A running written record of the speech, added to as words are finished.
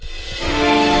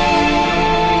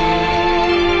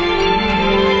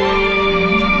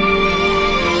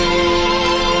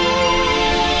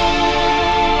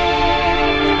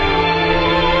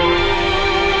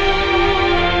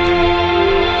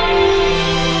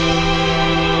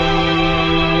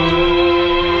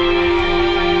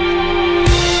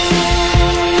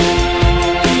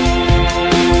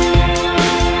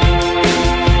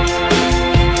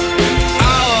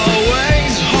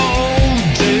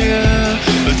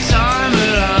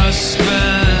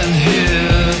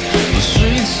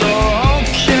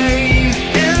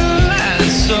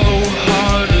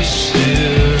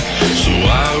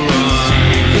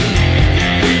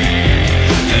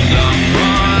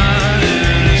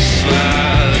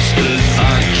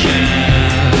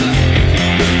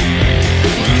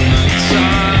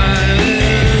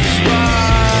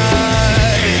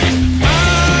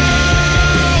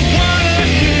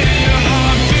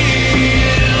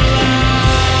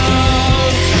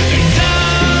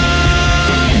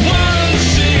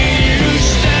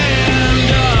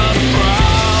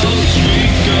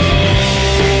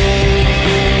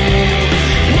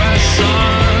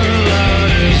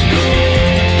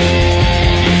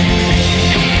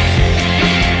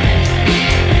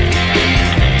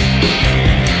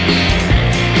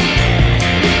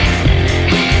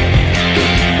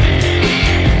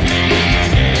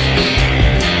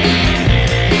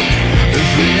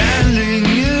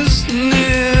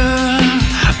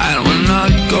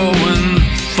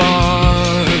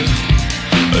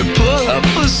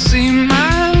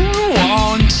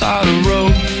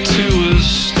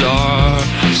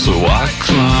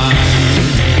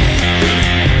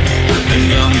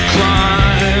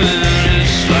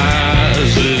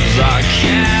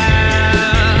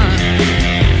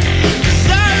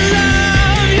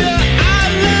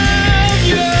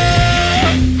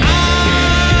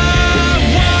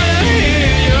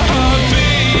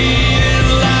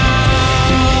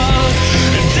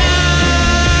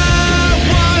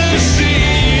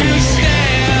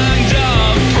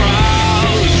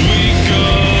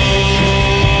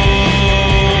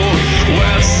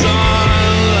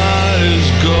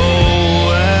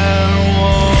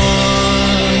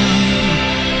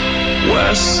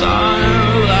where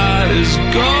sunlight is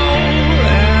gold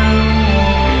and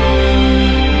warm,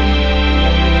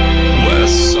 where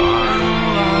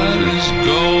sunlight is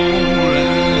gold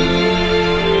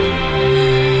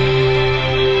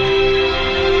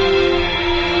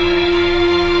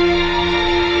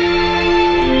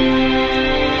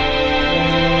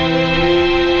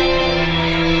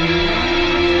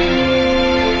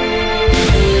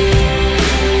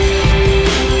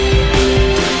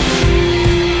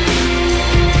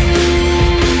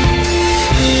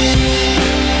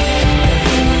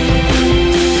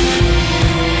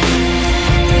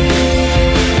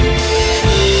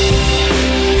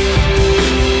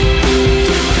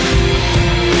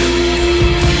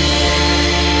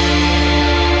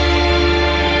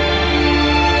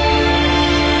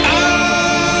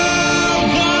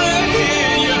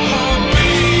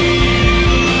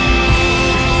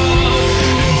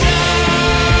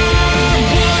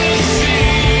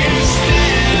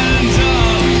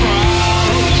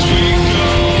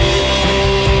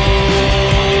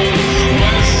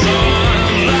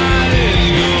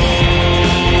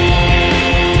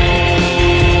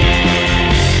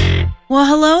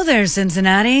and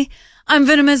Cincinnati. I'm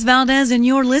Venomous Valdez, and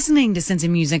you're listening to Cincy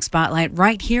Music Spotlight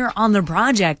right here on The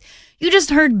Project. You just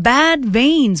heard Bad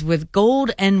Veins with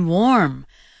Gold and Warm.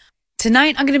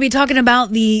 Tonight, I'm going to be talking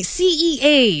about the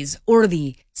CEAs, or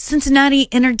the Cincinnati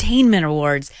Entertainment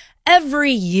Awards.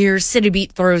 Every year, City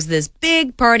Beat throws this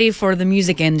big party for the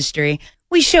music industry.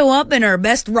 We show up in our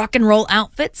best rock and roll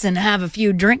outfits and have a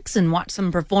few drinks and watch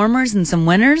some performers and some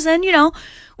winners, and,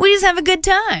 we just have a good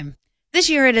time. This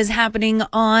year it is happening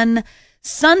on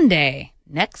Sunday,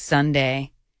 next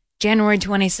Sunday, January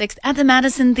 26th at the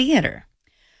Madison Theater.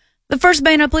 The first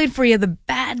band I played for you, the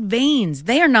Bad Veins,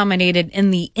 they are nominated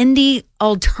in the Indie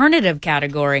Alternative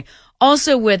category,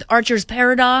 also with Archer's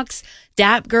Paradox,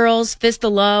 Dap Girls, Fist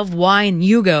of Love, Y, and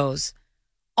Yugos.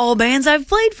 All bands I've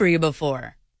played for you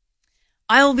before.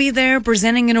 I'll be there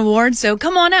presenting an award, so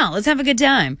come on out, let's have a good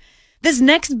time. This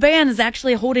next band is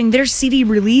actually holding their CD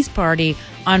release party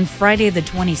on Friday the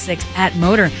 26th at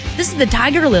Motor. This is the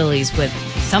Tiger Lilies with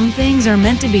Some Things Are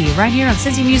Meant to Be right here on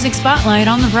Cincy Music Spotlight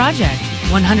on The Project,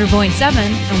 100.7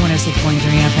 and 106.3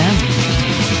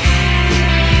 FM.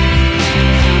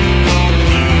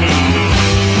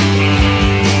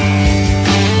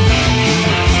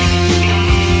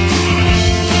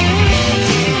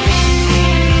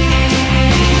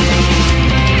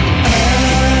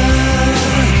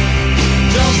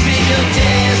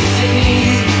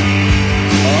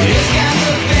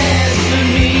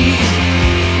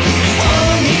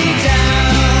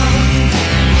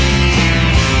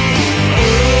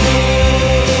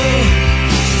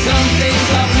 Something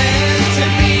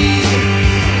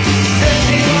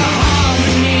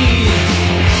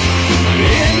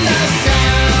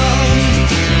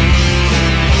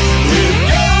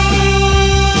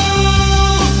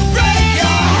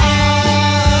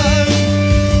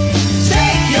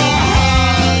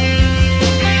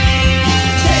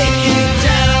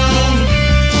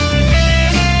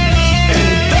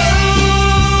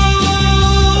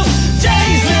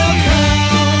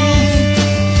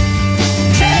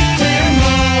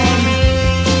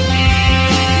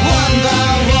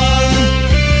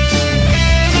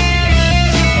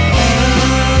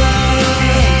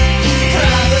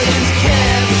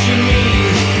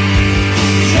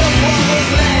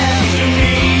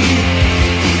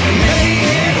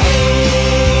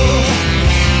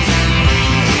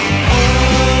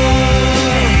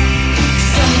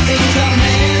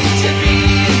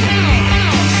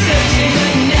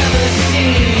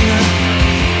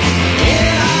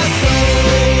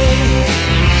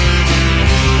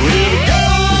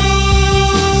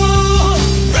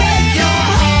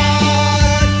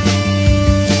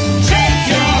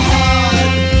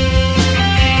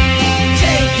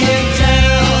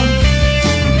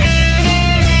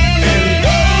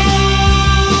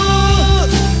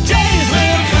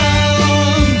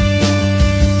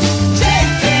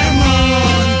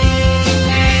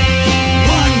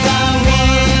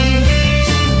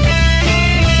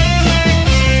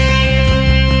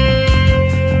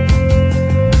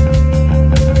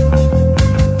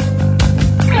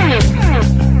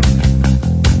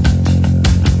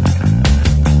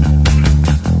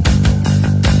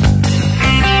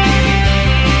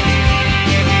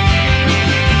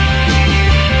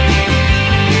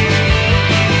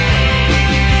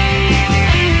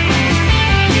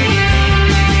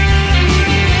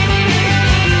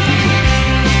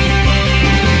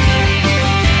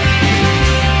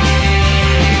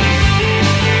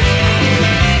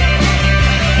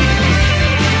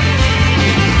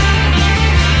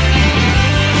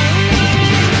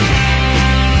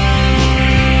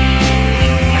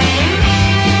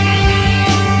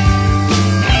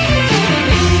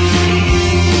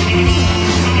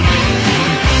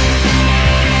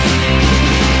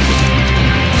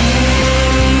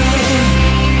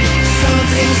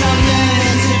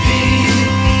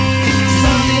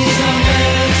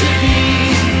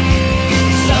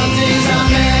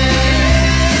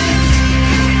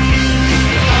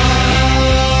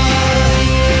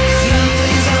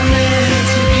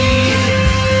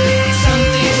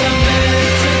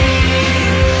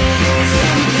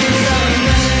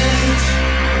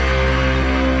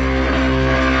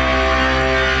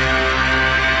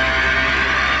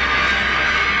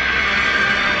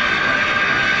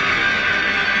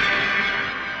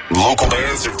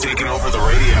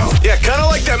Yeah, kind of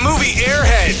like that movie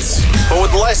Airheads, but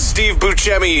with less Steve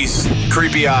Buscemi's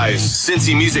creepy eyes.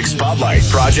 Cincy Music Spotlight,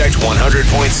 Project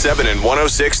 100.7 and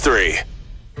 106.3.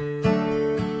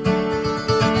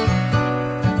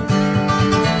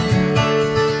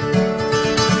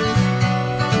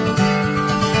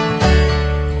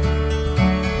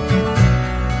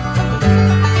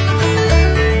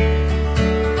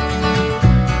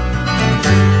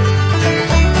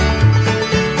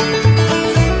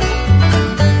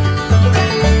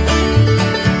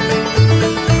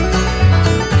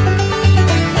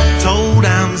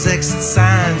 Exit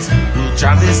signs, we'll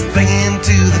drive this thing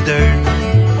into the dirt.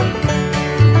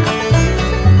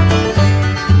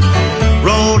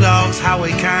 Road dogs,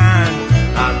 highway kind,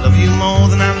 I love you more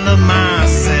than I love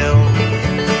myself.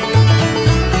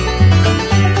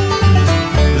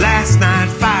 Last night,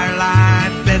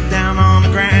 firelight, bed down on the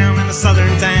ground in a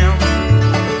southern town.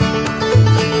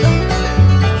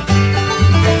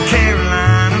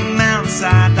 Carolina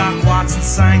mountainside, Doc Watson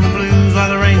sang the blues while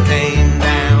the rain came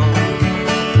down.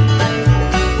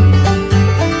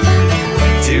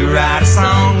 To write a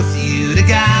song with you, to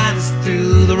guide us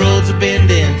through the roads of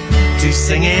bending, to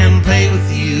sing and play with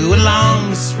you along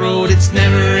this road, it's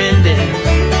never ending.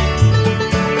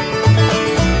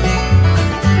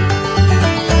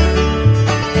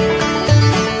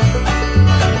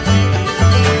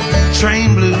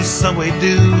 Train blues, subway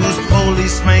dues,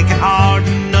 police make it hard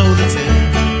to know the tune.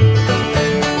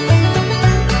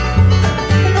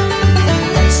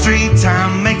 Street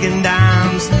time making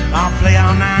dimes, I'll play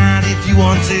all night if you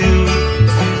want to.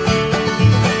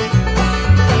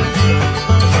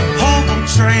 Hobo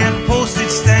tramp, postage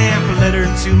stamp, a letter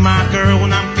to my girl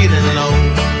when I'm feeling low.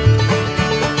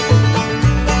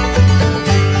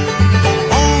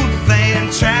 Old van,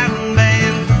 traveling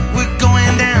band, we're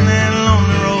going down that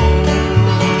lonely road.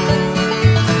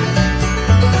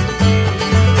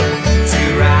 To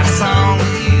write a song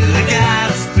with you, to guide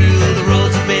us through the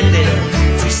roads of bending,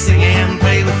 to sing and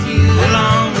play with you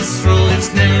along this road,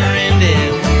 it's never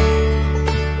ending.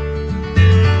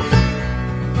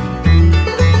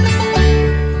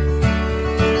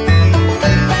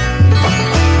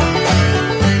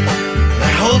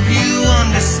 I hope you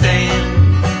understand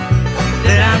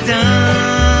that I've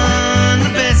done the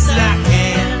best that I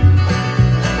can,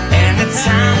 and that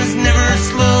time has never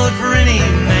slowed for any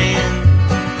man,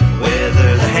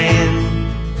 whether the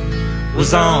hand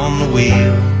was on the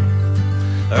wheel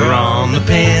or on the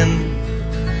pen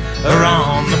or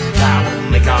on the plow, we'll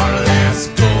make our last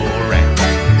go round.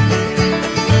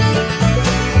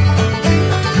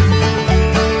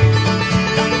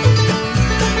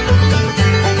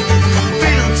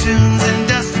 Fiddle tunes and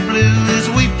dusty blues,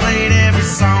 we played every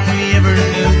song we ever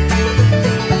knew.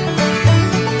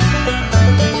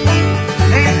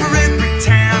 And for every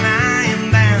town I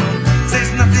am bound,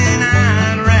 there's nothing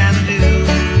I'd rather do.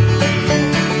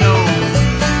 No.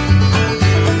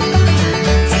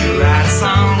 To write a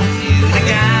song with you, to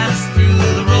guide us through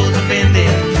the roads of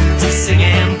bending, to sing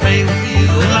and play with you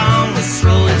along this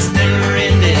road, it's never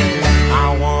ending.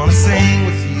 I wanna sing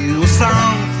with you a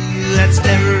song with you that's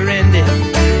never ending.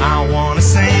 I wanna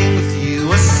sing with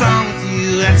you a song with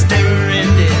you that's never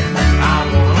ending. I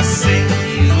wanna sing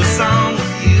with you a song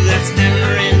with you that's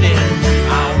never ending.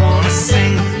 I wanna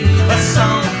sing with you a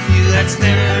song with you that's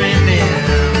never ending.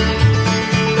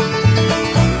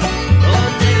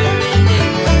 Oh, never ending.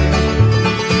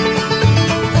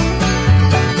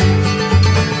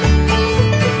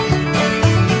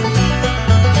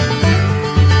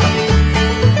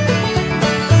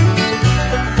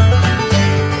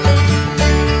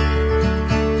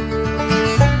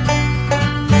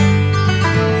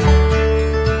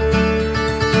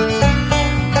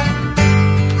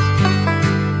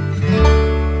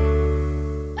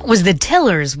 Was the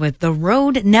Tillers with The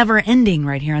Road Never Ending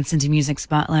right here on Cincy Music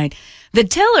Spotlight. The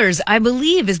Tillers, I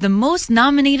believe, is the most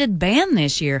nominated band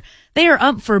this year. They are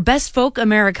up for Best Folk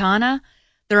Americana.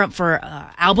 They're up for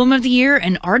Album of the Year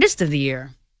and Artist of the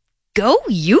Year. Go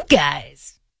you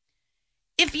guys!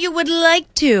 If you would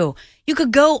like to, you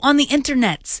could go on the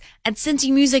internets at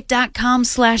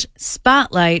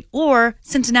cincymusic.com/spotlight or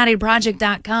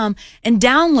cincinnatiproject.com and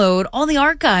download all the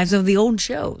archives of the old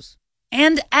shows.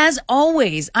 And as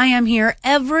always, I am here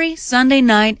every Sunday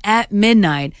night at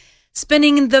midnight,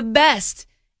 spinning the best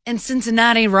in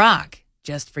Cincinnati rock,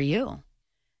 just for you.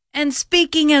 And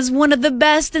speaking as one of the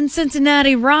best in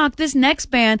Cincinnati rock, this next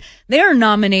band, they're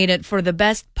nominated for the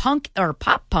best punk or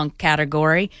pop punk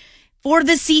category for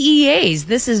the CEAs.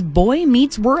 This is Boy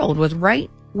Meets World with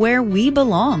Right Where We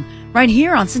Belong, right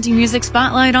here on Cincy Music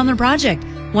Spotlight on the Project,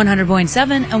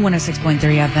 100.7 and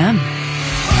 106.3 FM.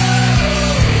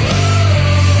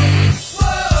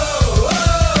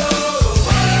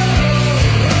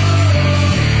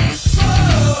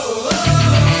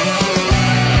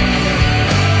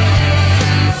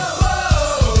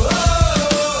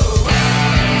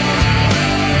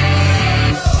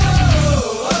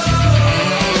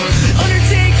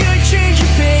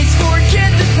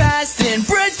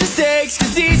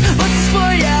 makes disease. Let's just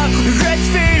play out, regrets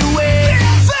fade away. They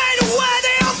all fade away,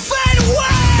 they all fade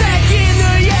away. Back in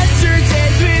the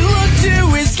yesterdays, we look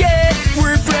to escape.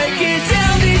 We're breaking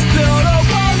down these build-up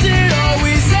walls that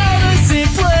always held us in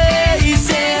place.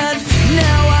 And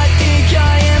now I think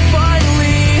I am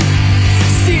finally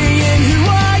seeing who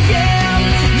I am.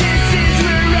 This is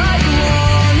where I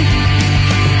belong.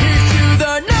 Here's to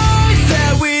the nights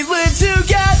that we live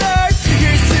together.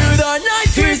 Here's to the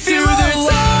nights, here's to the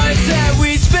lives that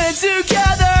we spend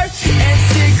together. And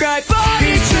stick right by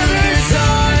each other's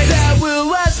sides that will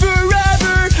last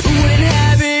forever. Wouldn't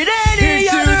have it any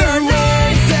other way. Here's to the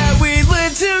nights that we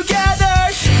live together.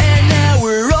 And now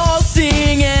we're all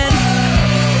singing.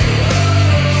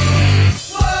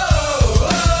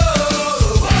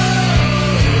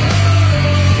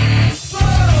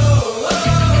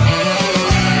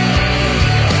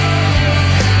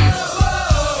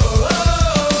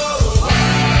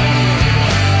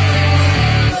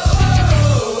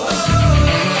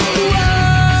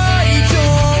 Why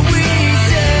don't we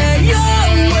say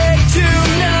awake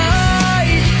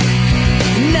tonight?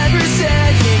 Never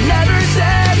saying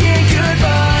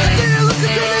goodbye. I didn't look into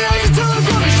the eyes and tell them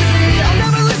rubbish to me. I'll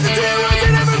never listen to the words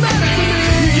that ever mattered to me.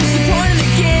 You're just a pawn in the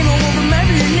game, I won't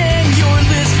remember your name. Your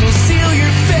list will seal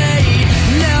your fate.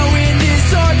 Now in this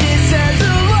darkness there's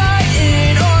a light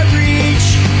in our reach.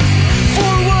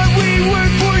 For what we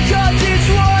work for, 'cause it's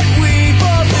what we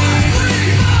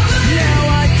believe. Now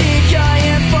I think I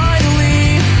am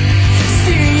finally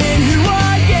seeing who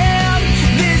I am.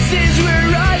 This is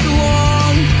where I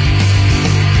belong.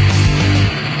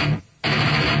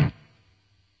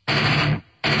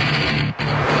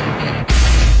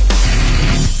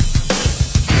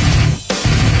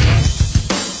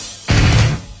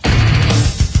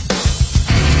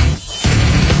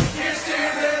 Here's to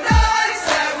the nights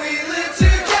that we live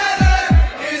together.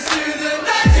 Here's to the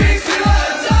nights, here's to the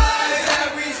times that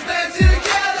we spend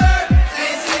together.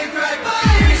 And stick right by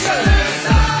each other's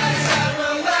sides that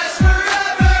will last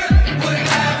forever.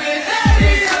 Wouldn't have it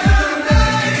any other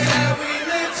nights that we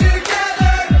live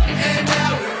together. And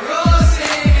now we're all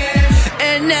singing.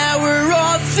 And now we're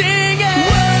all singing.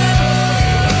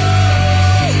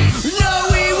 No,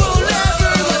 we will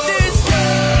never let this go.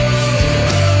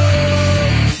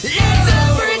 It's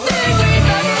everything we've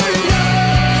ever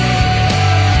known.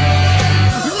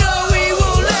 No, we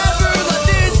will never let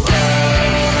this go.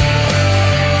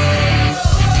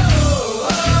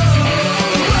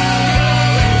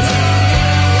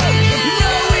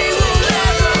 No, we will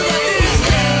never let this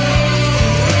go.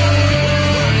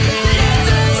 It's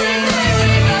everything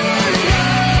we've ever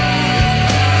known.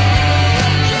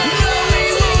 No, we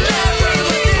will never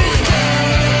let this go.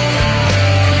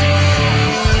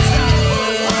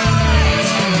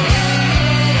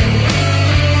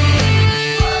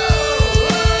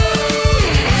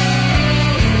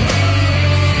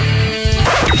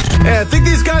 Hey, I think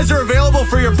these guys are available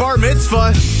for your bar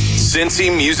mitzvah.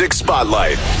 Cincy Music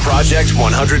Spotlight, Project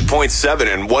 100.7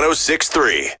 and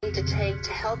 106.3. To take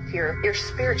to help your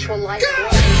spiritual life grow.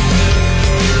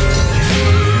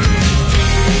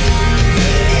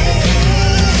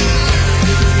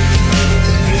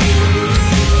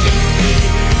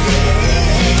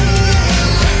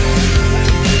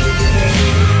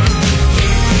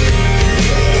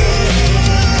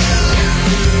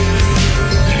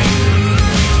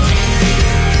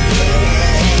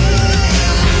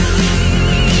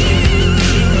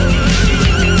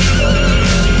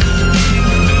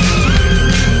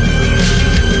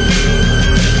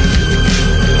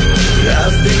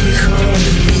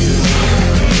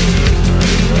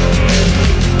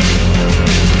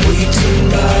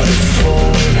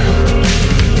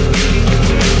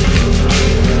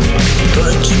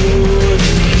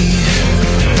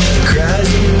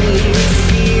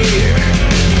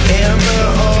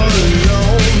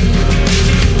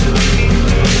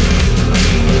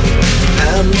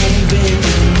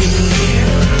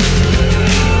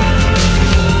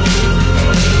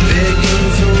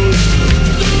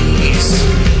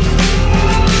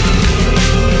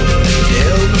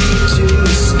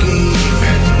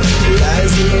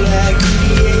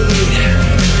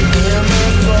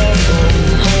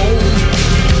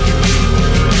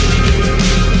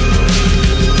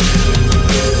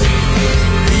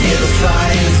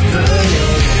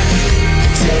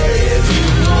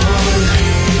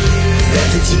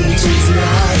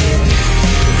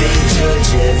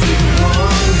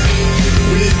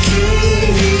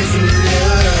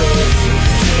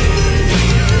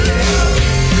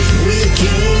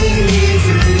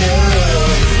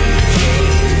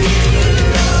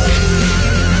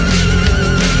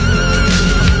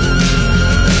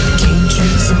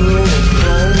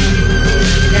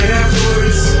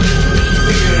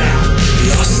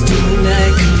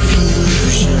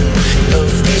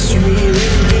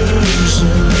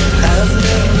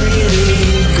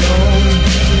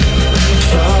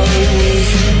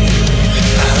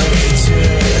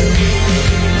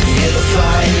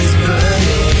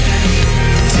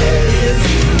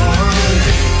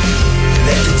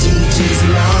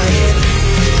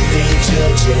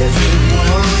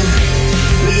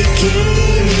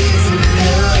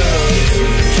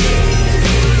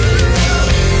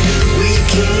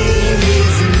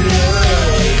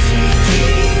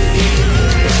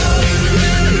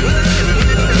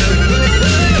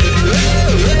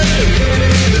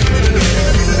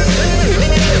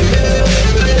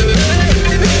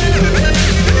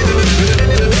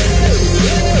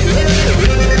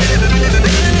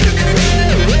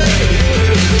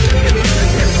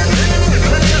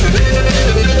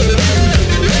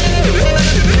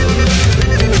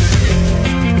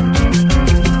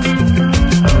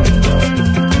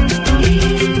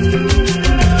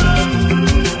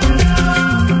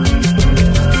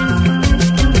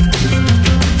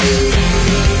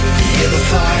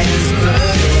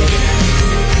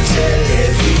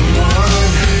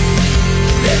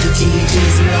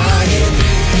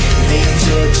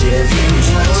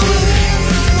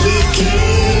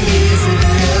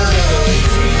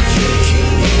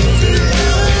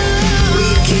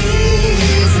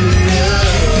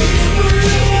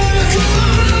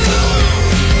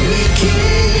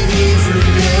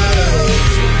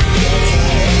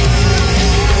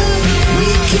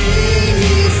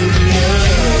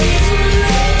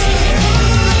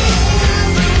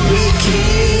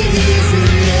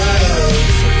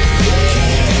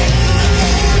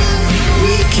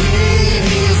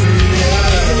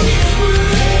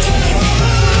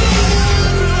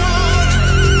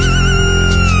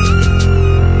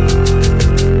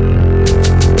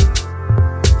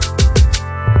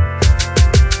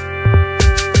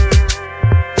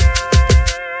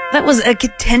 was A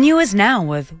Continuous Now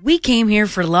with We Came Here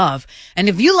for Love. And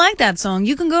if you like that song,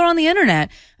 you can go on the internet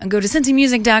and go to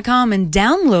cincymusic.com and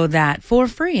download that for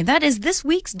free. That is this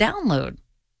week's download.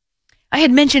 I had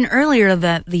mentioned earlier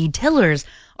that the Tillers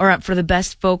are up for the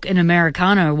Best Folk in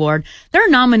Americana Award. They're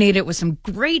nominated with some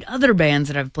great other bands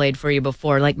that I've played for you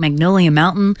before, like Magnolia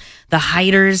Mountain, The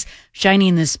Hiders,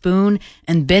 Shining the Spoon,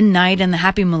 and Ben Knight and the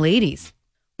Happy Miladies.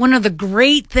 One of the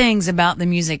great things about the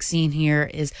music scene here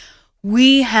is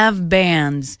we have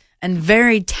bands, and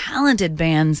very talented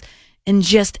bands, in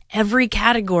just every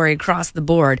category across the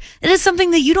board. It is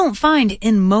something that you don't find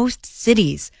in most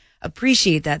cities.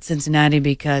 Appreciate that, Cincinnati,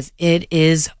 because it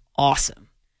is awesome.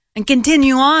 And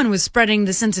continue on with spreading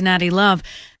the Cincinnati love.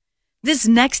 This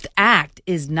next act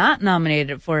is not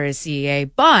nominated for a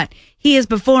CEA, but he is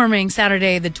performing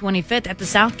Saturday the 25th at the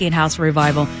Southgate House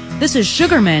Revival. This is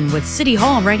Sugarman with City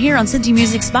Hall right here on Cincy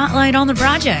Music Spotlight on the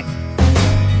Project.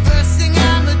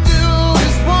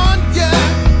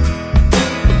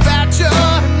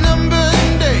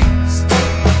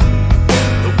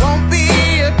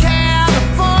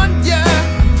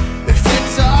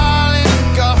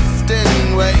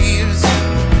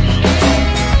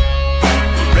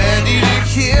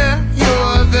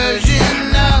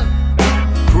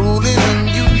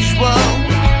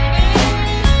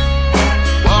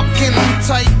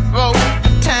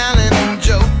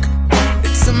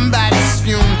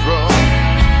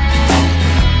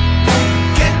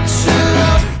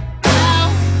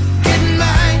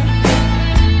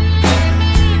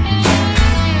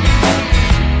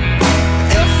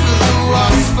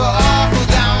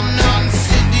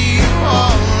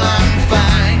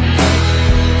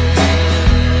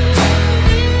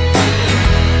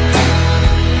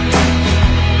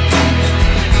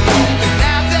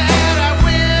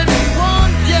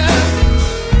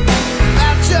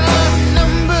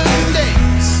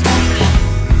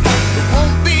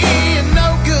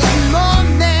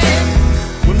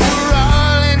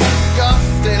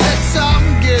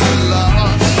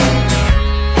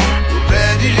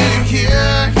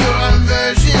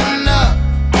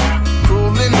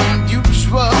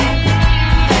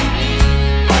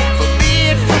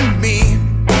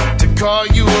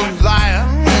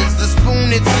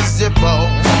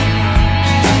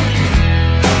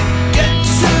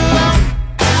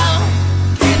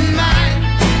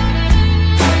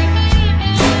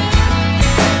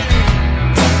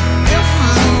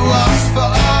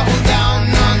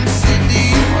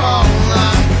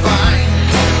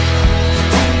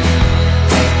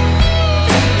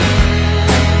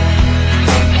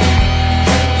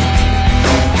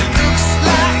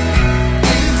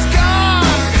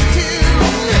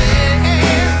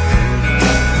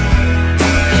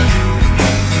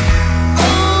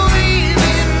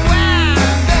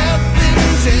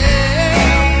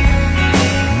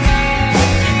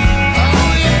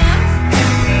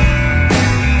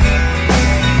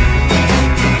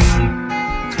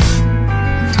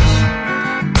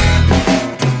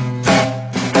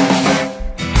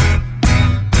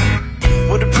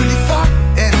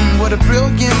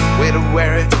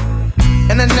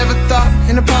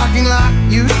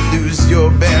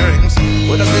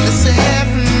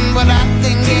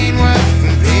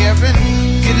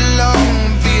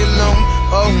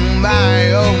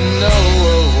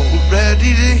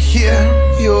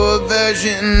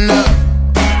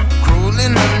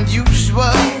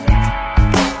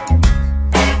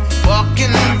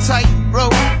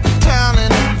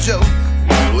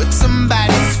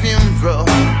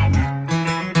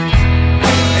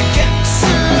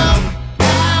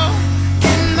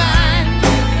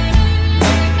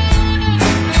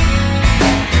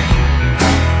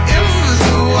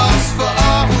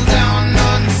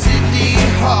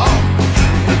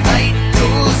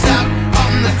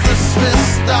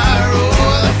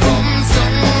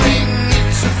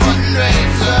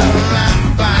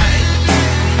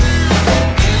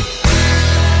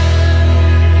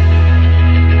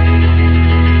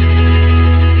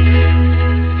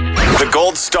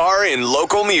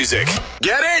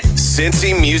 Get it?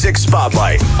 Cincy Music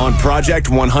Spotlight on Project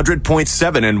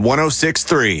 100.7 and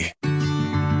 106.3.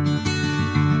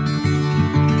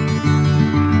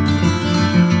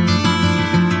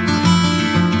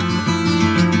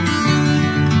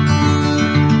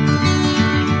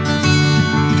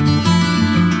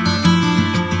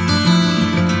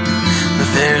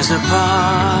 There's a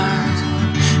part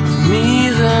of me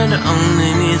that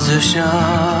only needs a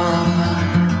shove.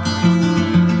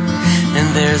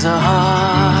 And there's a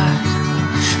heart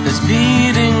that's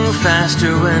beating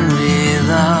faster when we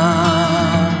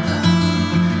love.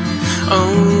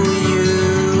 Oh,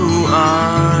 you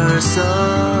are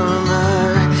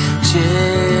summer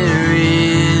cherry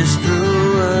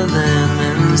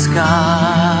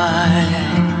sky.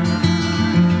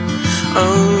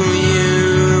 Oh,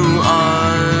 you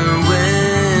are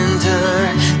winter,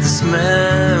 the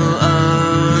smell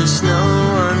of snow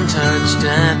untouched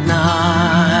at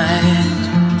night.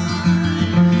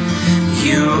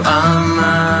 You are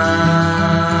mine.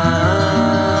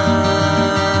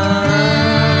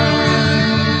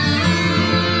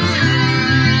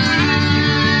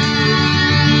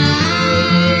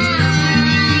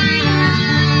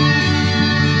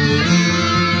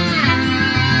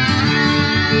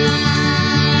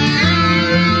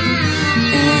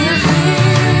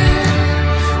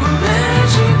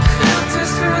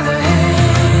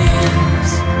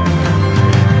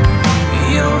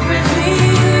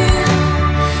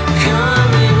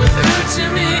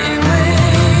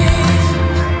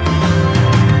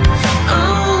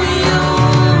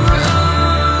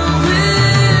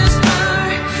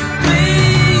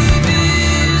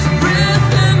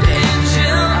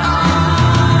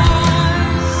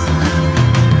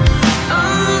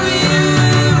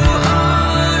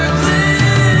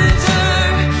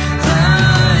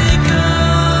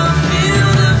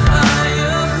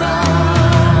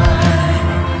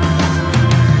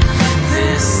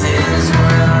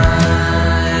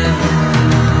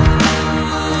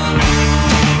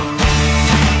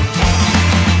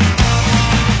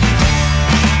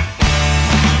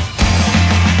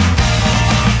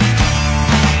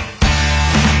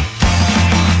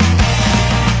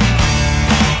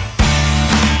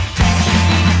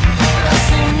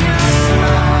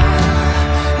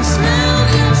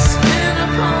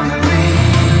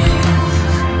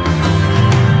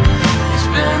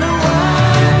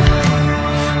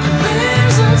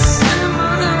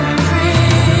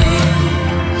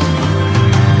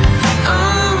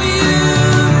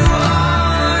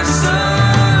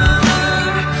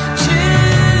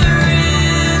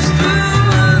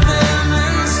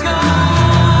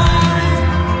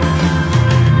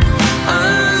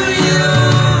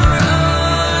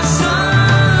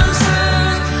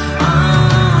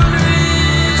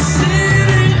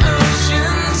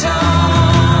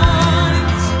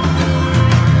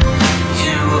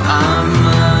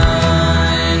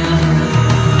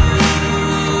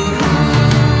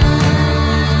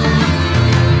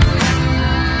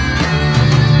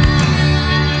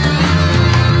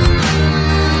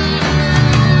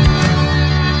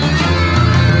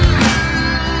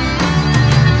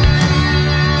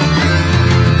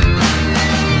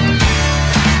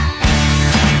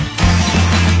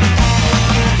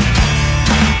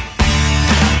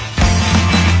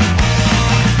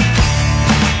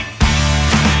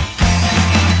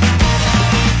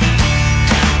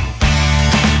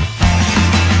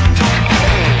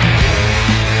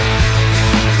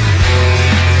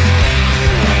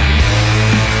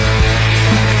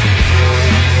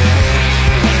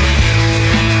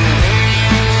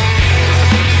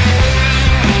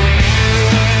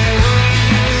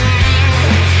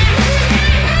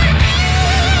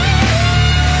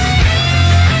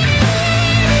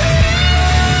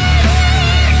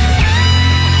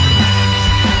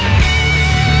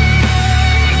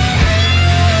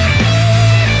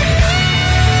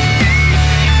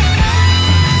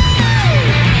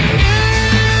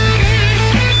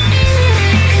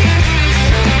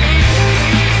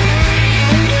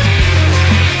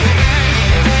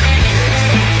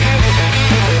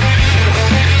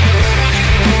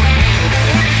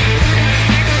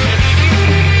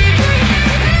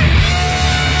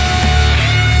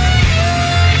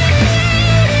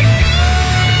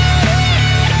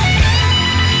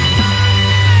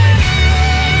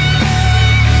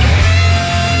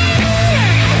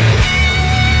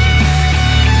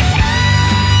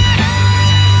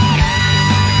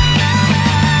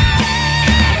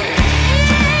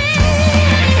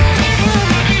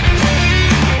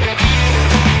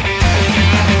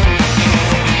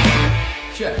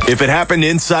 If it happened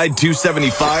inside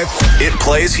 275, it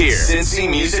plays here. Cincy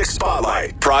Music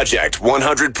Spotlight. Project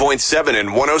 100.7 and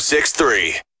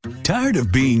 106.3. Tired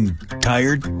of being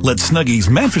tired? Let Snuggies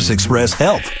Mattress Express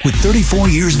help. With 34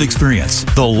 years of experience,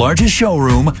 the largest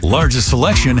showroom, largest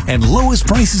selection, and lowest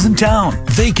prices in town,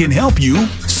 they can help you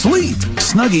sleep.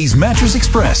 Snuggies Mattress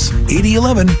Express,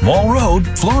 8011 Mall Road,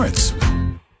 Florence.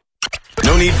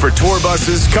 No need for tour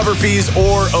buses, cover fees,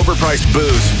 or overpriced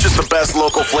booze. Just the best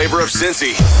local flavor of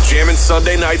Cincy. Jamming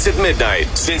Sunday nights at midnight.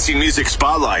 Cincy Music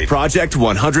Spotlight. Project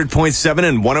 100.7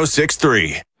 and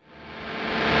 106.3.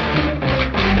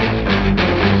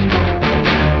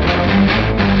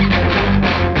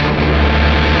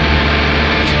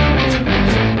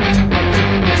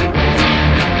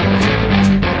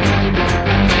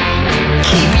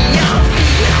 Keep your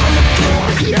feet on the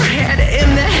floor, your head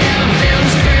in the head.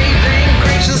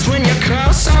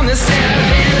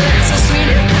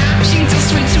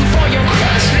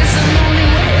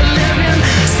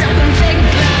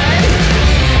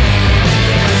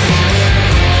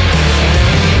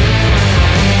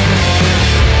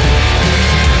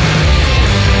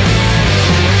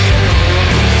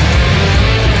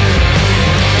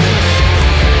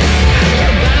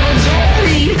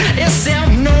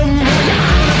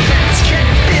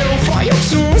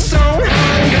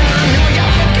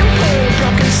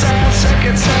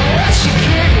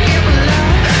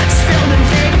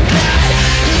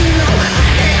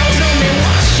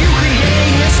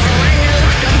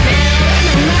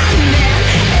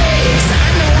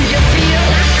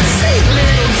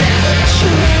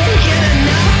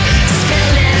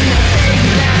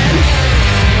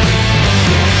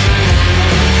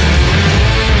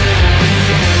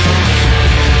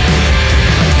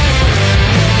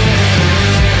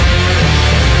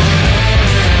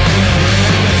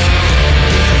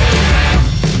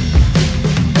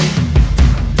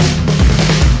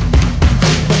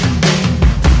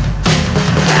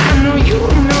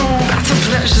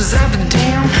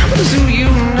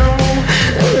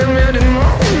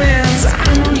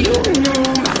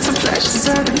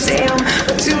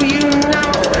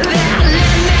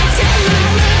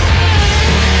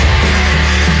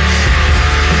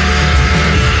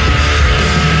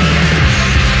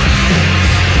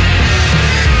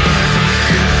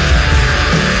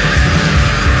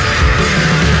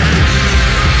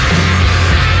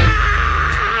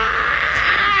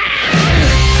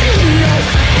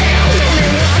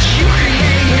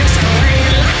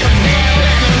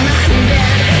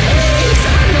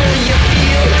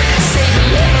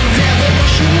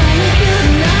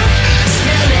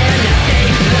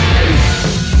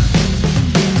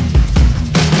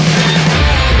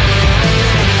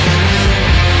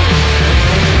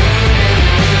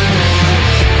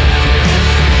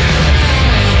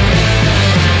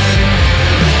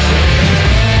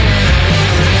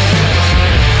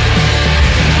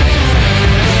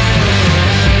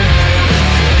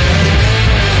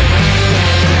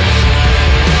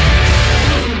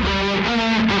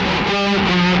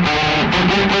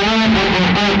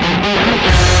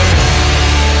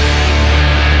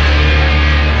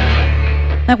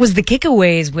 That was the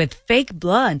Kickaways with Fake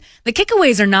Blood. The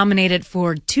Kickaways are nominated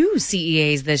for 2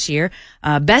 CEAs this year.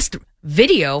 Best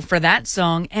Video for that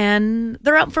song, and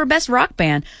they're up for Best Rock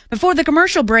Band. Before the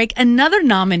commercial break, another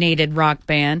nominated rock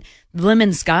band,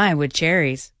 Lemon Sky with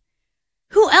Cherries.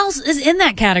 Who else is in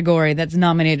that category that's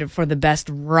nominated for the Best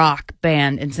Rock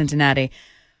Band in Cincinnati?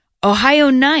 Ohio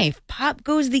Knife, Pop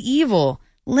Goes the Evil,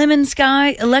 Lemon Sky,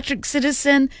 Electric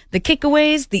Citizen, the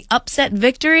Kickaways, the Upset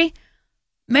Victory.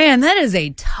 Man, that is a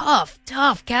tough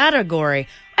category.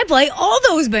 I play all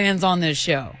those bands on this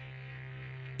show.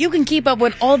 You can keep up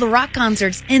with all the rock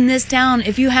concerts in this town.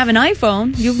 If you have an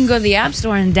iPhone, you can go to the App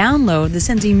Store and download the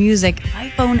Cincy Music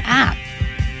iPhone app.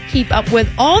 Keep up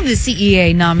with all the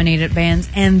CEA nominated bands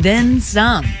and then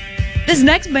some. This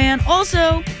next band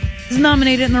also is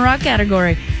nominated in the rock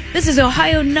category. This is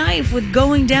Ohio Knife with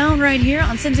Going Down right here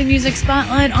on Cincy Music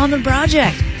Spotlight on the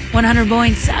Project.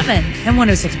 100.7 and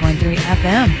 106.3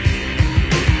 FM.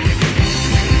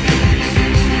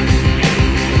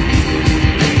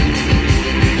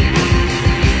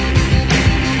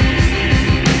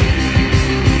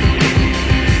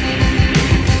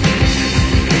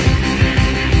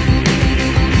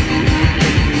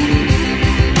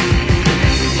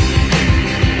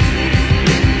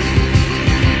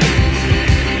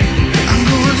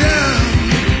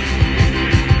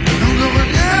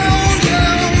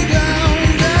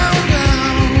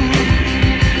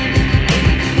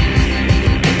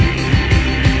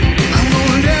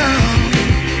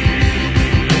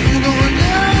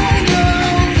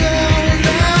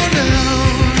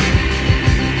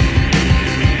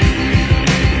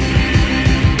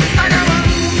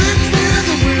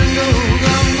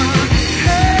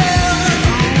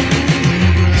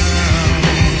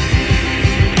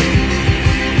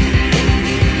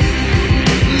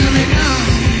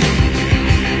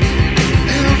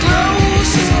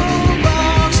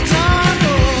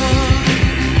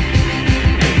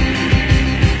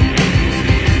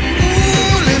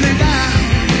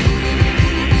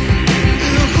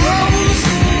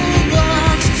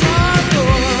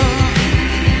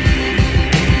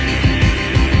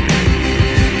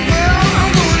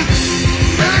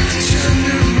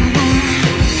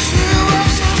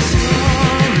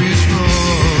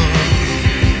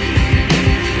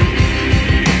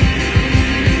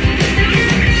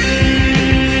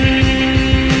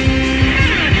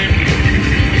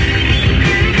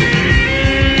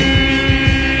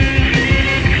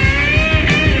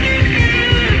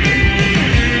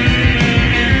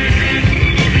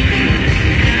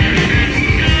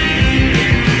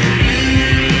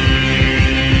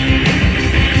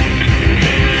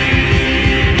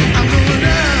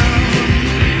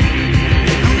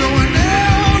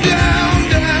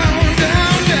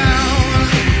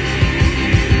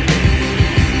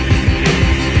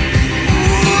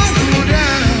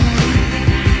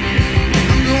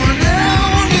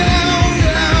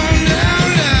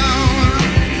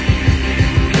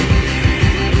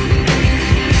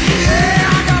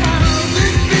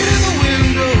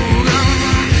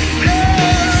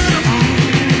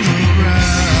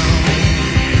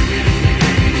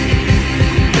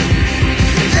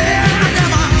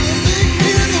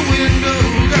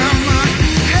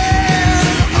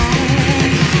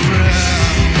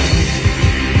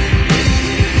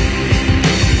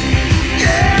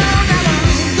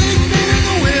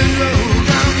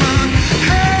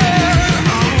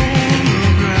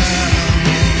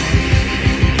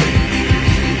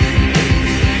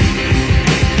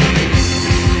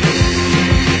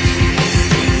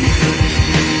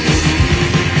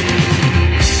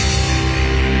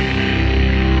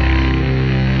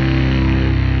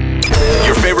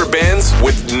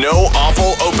 No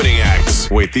awful opening acts.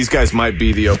 Wait, these guys might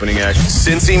be the opening act.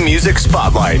 Cincy Music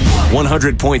Spotlight,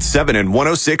 100.7 and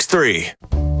 106.3.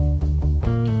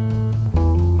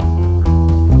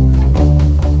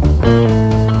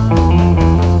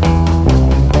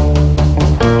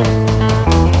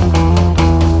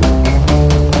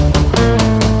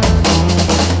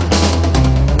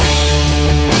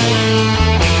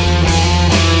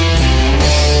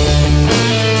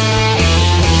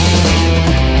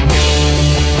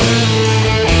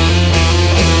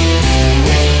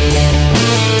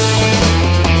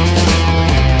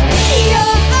 You're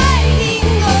hiding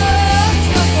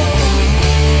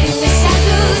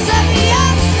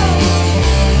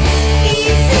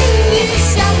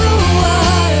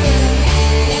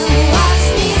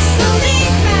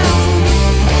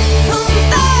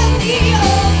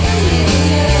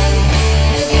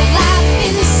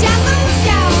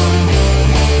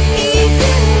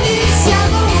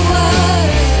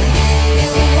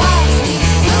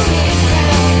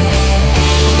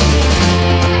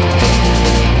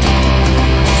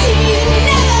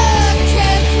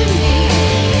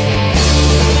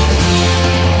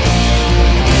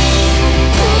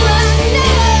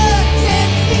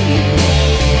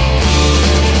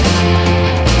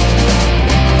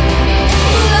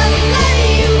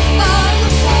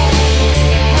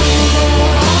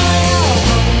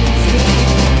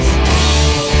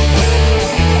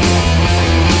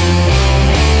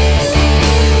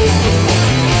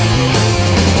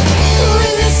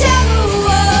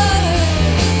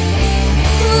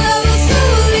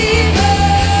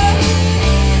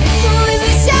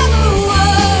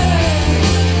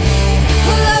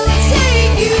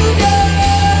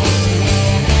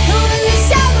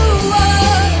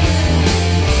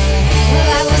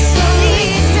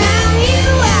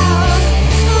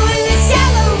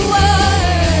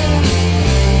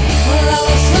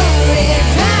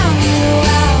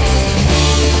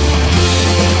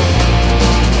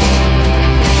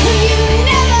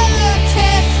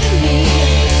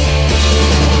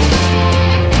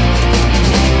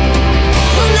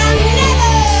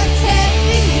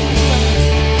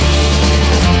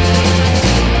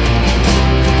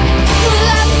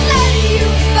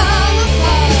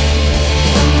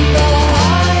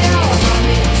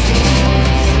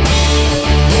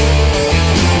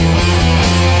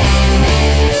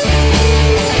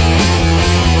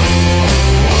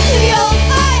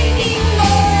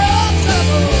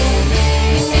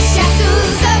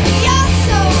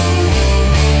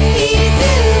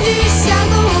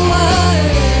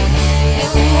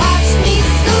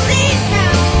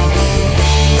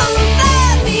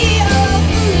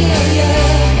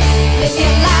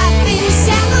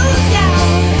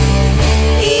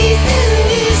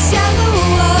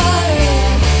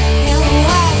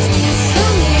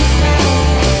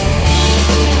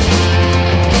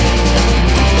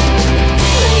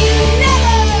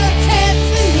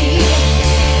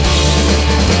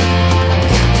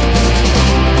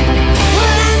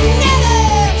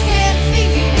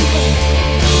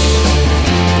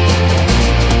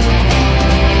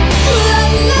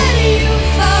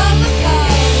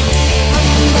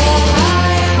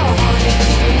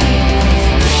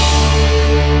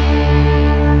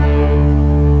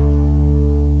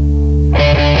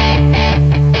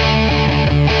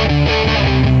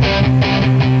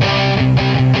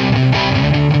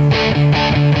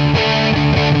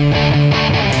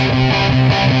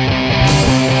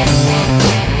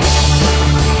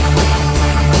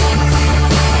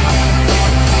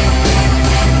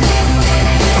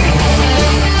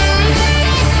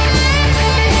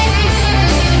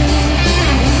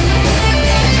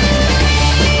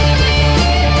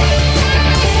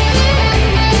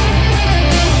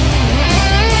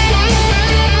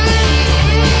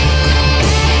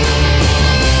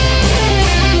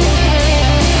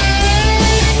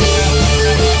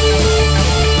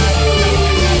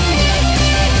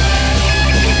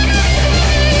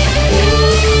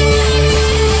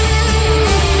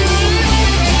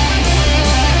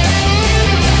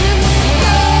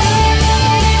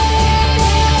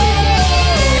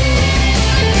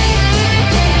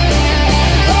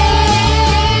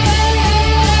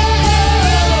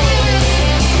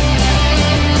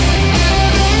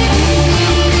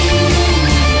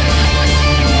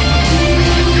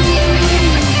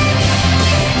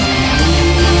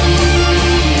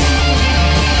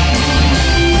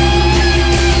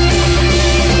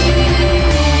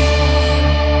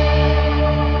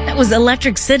was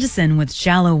Electric Citizen with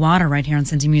Shallow Water right here on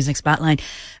Cincy Music Spotlight.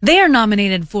 They are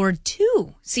nominated for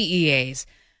 2 CEAs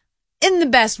in the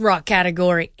Best Rock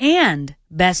category and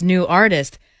Best New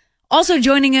Artist. Also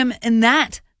joining him in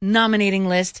that nominating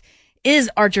list is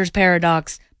Archer's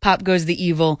Paradox, Pop Goes the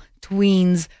Evil,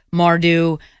 Tweens,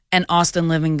 Mardu, and Austin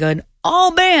Living Good.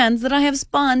 All bands that I have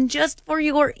spun just for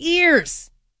your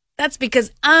ears. That's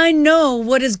because I know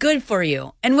what is good for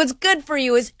you. And what's good for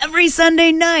you is every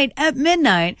Sunday night at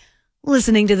midnight,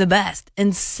 listening to the best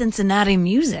in Cincinnati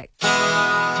music.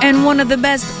 And one of the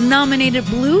best nominated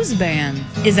blues bands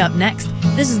is up next.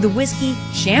 This is the Whiskey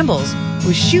Shambles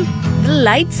with Shoot the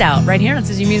Lights Out right here on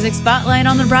Cincy Music Spotlight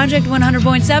on the Project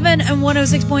 100.7 and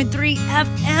 106.3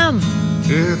 FM.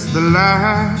 It's the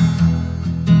light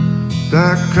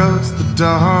that cuts the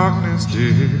darkness,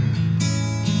 dear.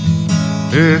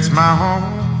 It's my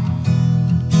home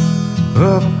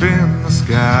up in the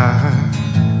sky.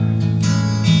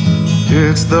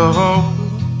 It's the hope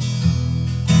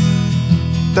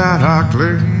that I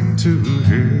cling to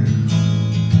here,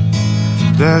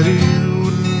 that you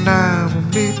and I will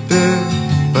meet there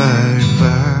by and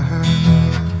by.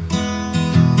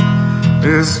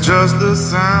 It's just the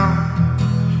sound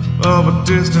of a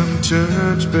distant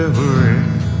church bell ring.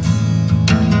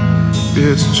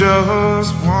 It's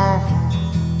just one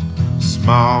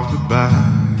small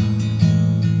goodbye.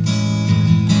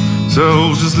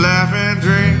 So just laugh and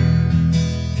drink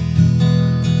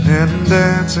and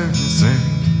dance and sing,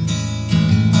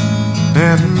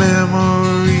 and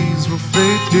memories will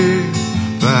fade dear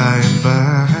by and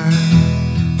by.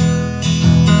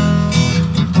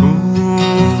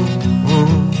 Ooh,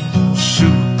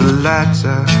 shoot the lights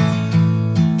out.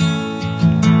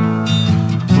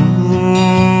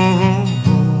 Ooh,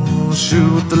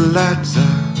 shoot the lights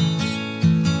out.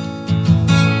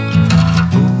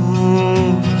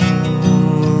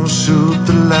 Shoot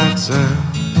the lights out.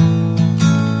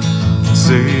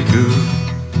 Say good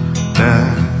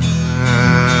night.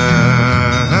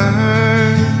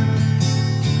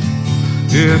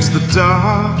 It's the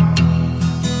dark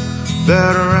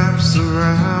that wraps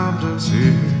around us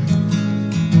here.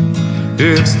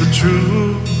 It's the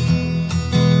truth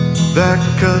that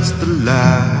cuts the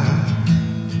lie.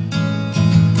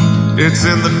 It's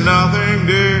in the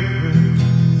nothingness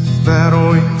that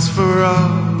waits for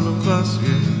all of us,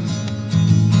 yes.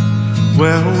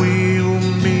 Where we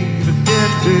will meet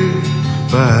again, dear,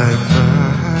 by and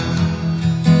by.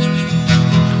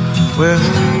 Where we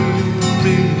will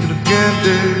meet again,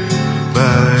 dear,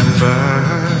 by and by.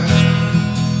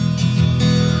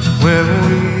 Where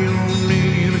we will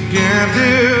meet again,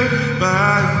 dear,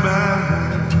 by and by.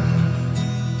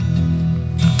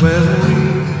 Where we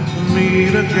will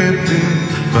meet again, dear,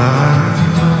 by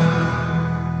and by.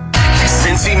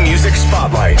 Cincy Music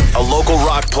Spotlight, a local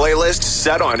rock playlist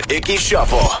set on Icky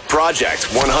Shuffle. Project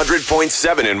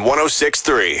 100.7 and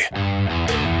 106.3.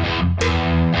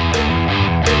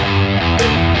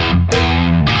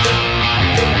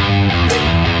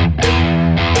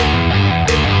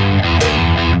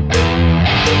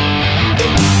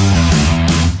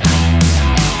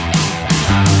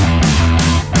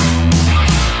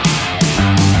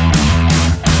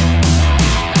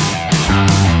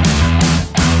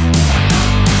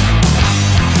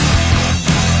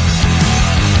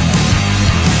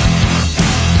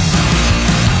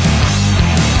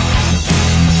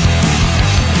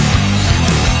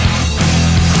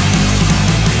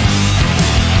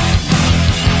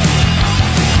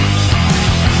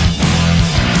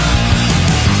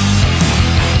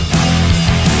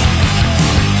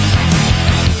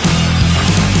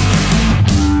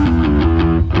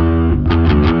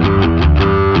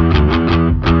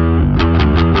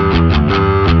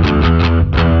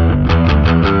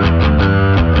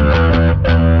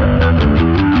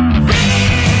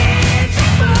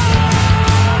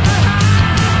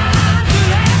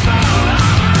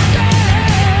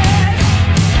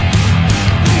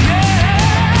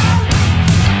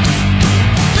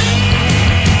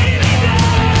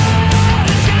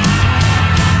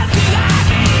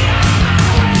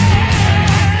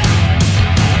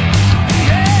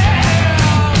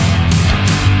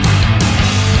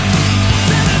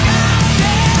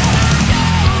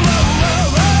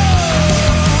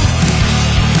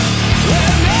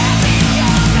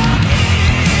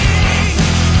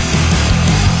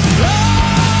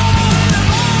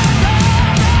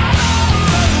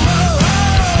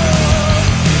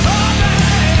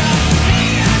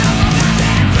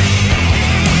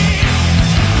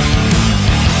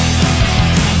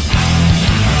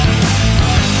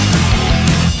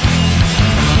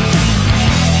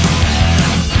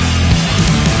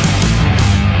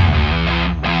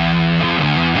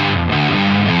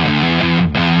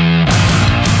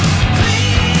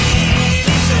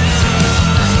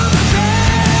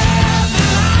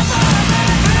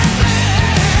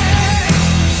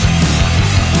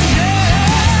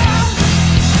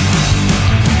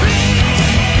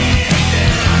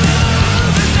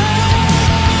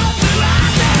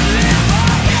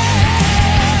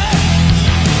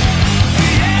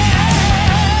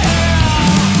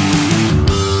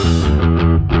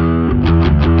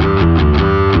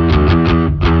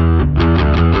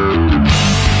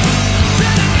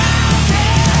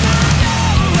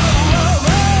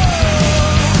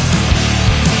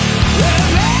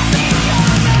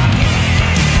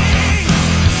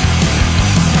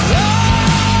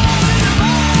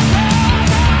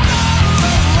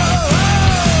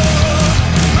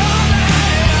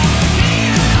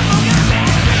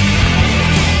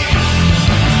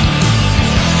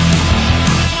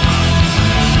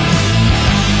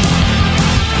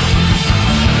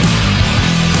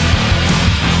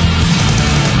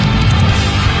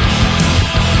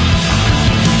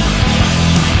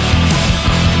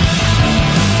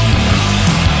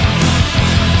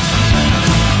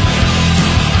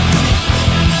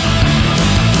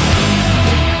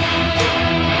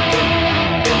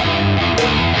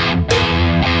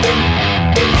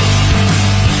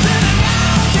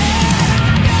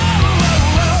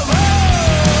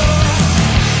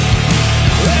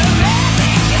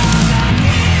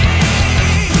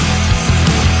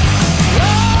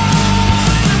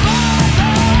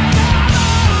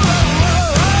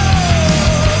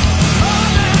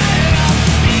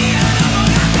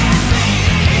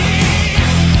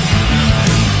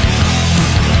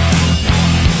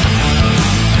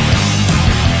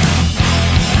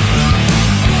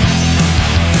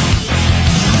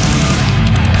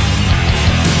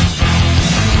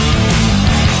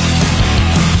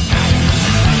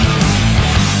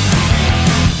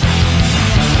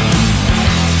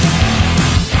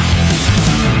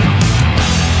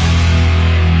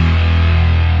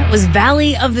 Was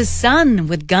Valley of the Sun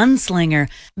with Gunslinger.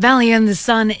 Valley of the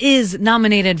Sun is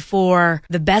nominated for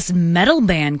the Best Metal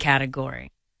Band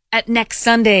category at next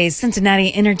Sunday's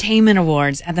Cincinnati Entertainment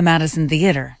Awards at the Madison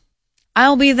Theater.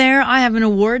 I'll be there. I have an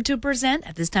award to present.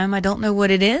 At this time, I don't know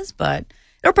what it is, but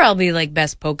it'll probably be like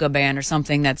Best Polka Band or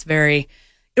something that's very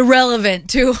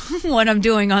irrelevant to what I'm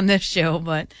doing on this show,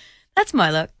 but that's my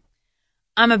luck.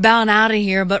 I'm about out of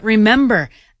here, but remember,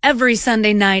 every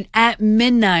Sunday night at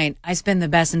midnight, I spin the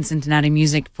best in Cincinnati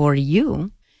music for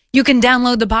you. You can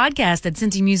download the podcast at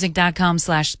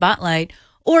cincymusic.com/spotlight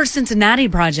or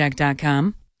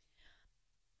cincinnatiproject.com.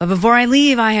 But before I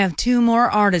leave, I have two more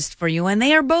artists for you, and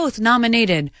they are both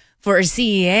nominated for a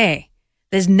CEA.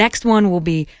 This next one will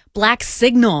be Black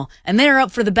Signal, and they're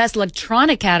up for the Best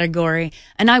Electronic category,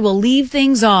 and I will leave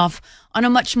things off on a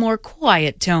much more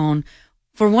quiet tone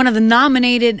for one of the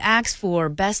nominated acts for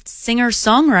Best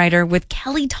Singer-Songwriter with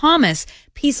Kelly Thomas,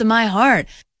 Piece of My Heart.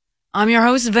 I'm your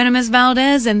host, Venomous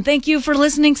Valdez, and thank you for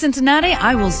listening, Cincinnati.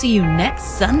 I will see you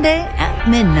next Sunday at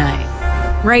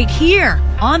midnight, right here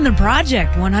on The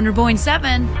Project, 100.7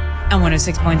 and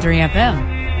 106.3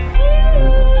 FM.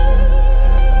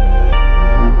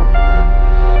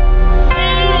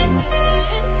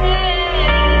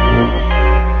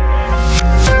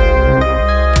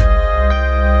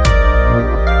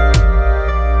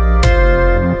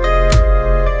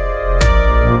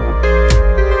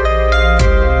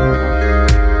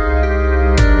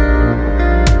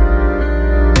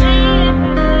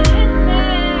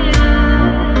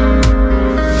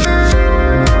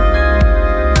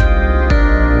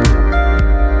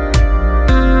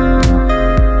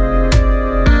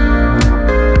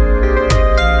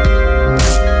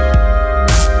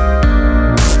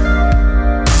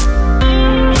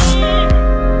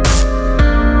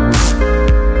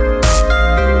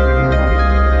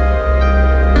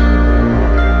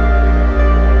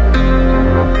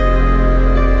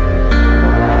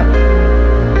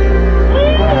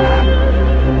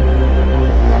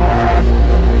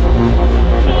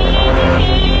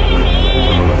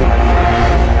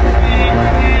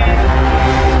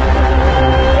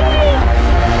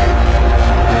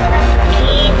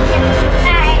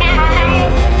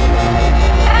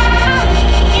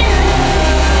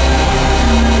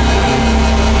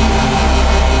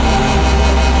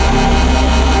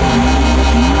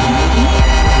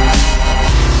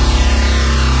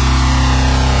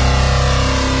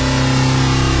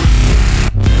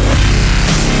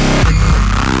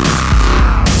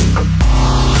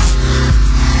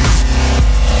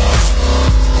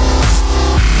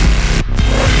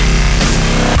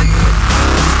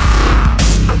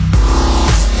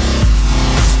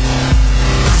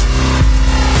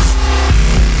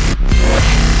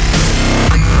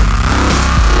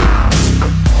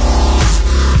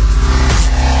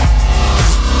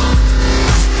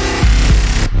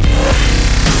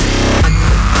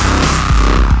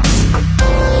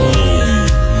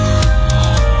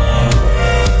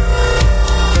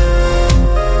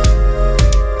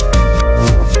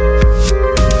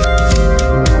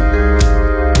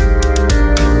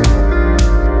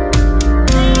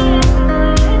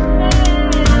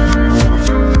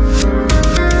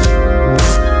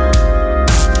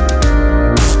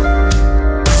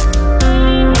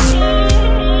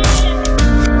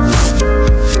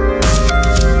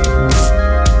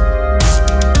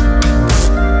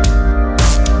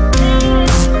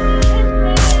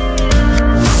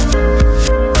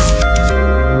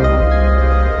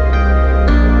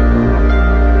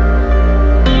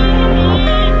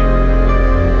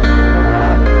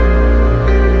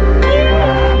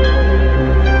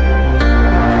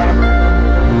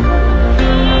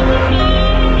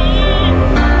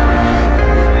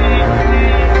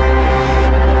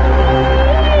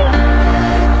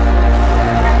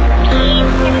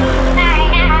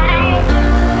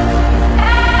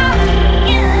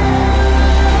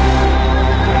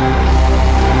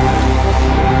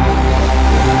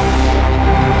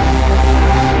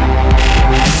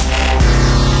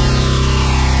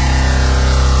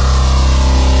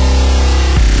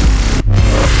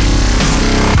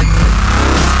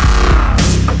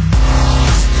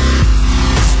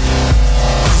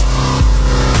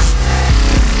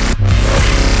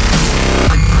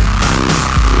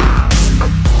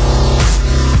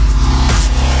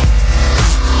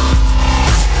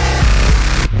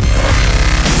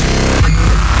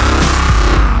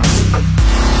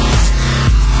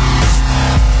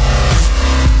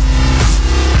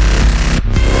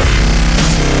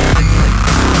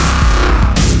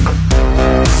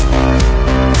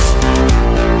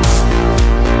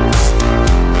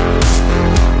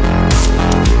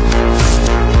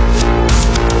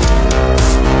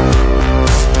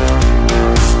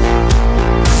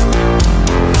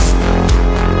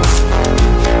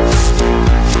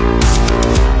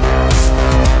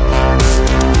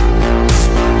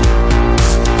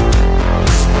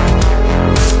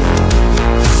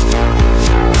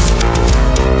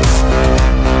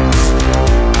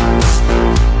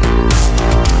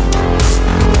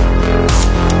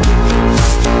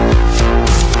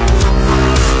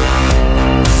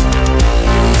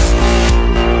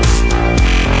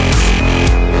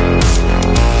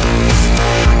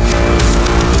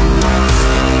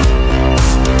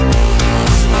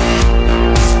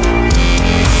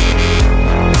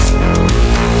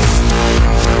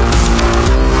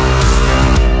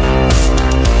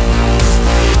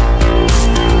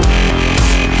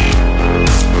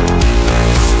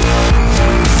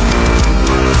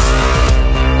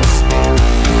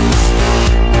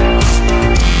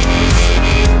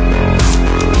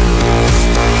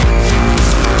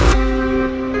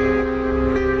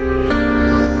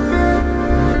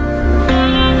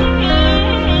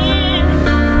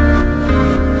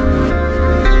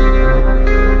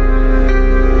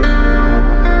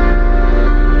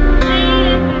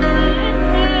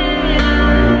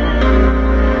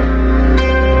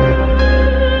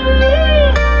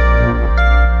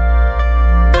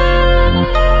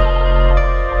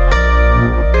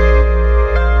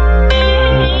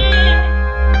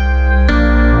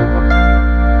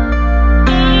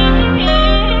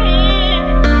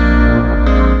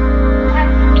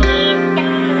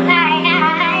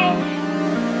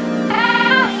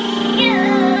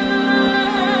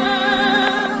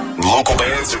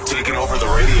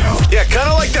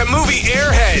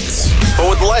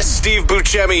 Plus Steve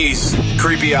Buscemi's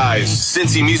Creepy Eyes,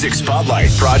 Cincy Music Spotlight,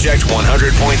 Project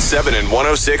 100.7 and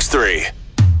 106.3.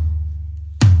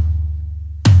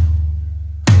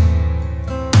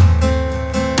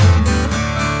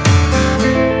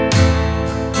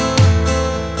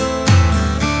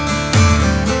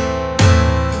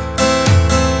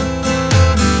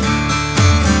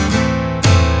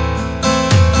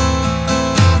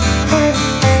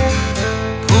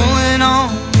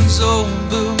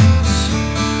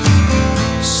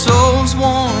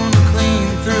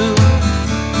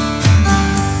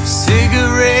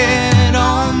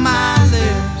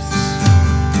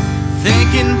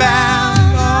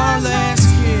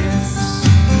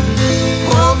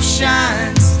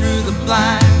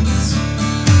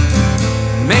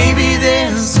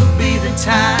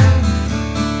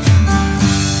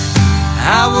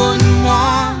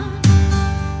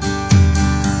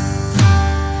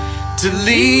 To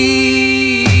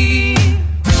leave,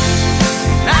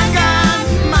 I got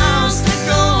miles to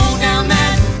go down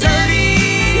that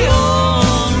dirty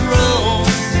old road,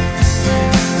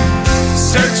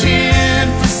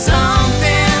 searching for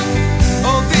something.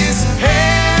 Oh, this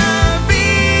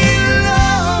heavy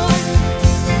load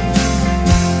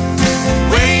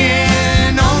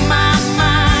weighing on my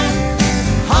mind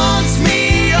haunts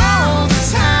me all the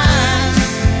time,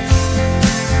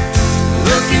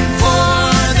 looking for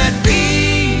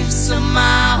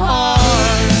my heart.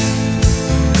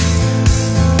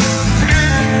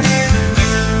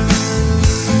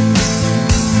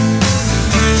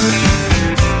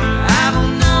 I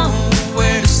don't know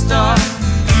where to start.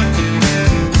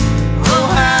 Oh,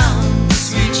 how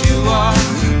sweet you are.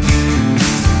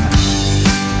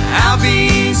 I'll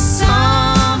be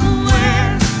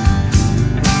somewhere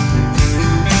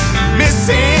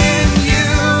missing you.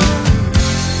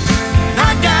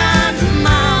 I got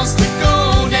miles to go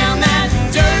down that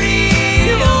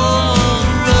dirty old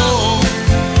road,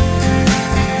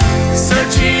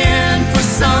 searching for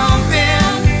something.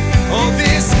 Oh,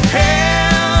 this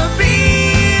heavy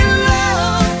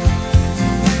load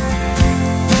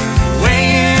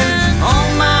weighing on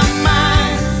my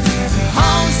mind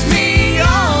haunts me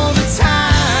all the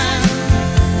time,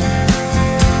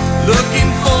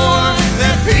 looking for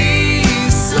that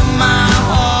piece of my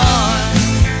heart.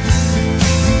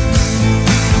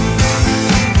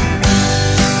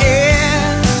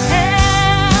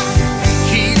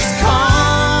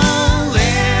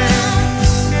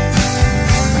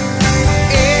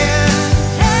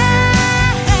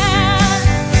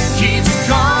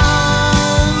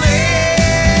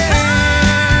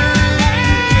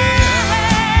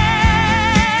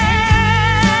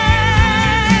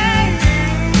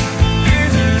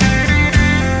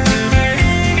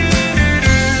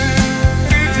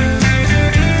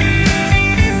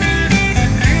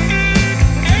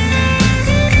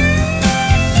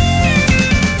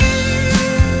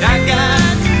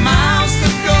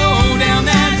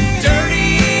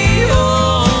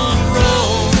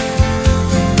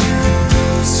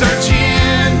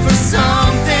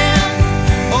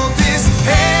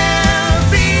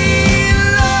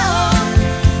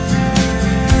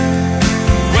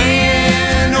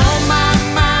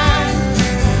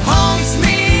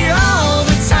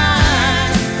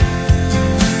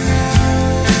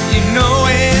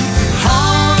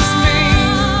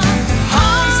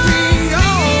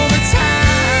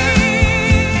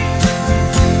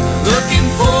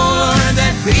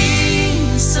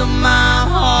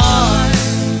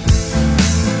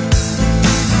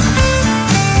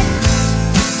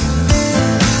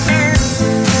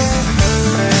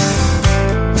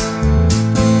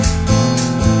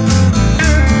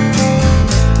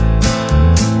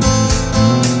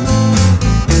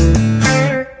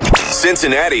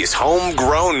 Cincinnati's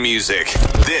homegrown music.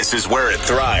 This is where it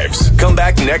thrives. Come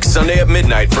back next Sunday at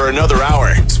midnight for another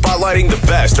hour, spotlighting the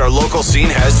best our local scene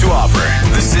has to offer.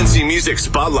 The Cincy Music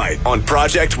Spotlight on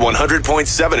Project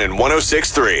 100.7 and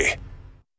 106.3.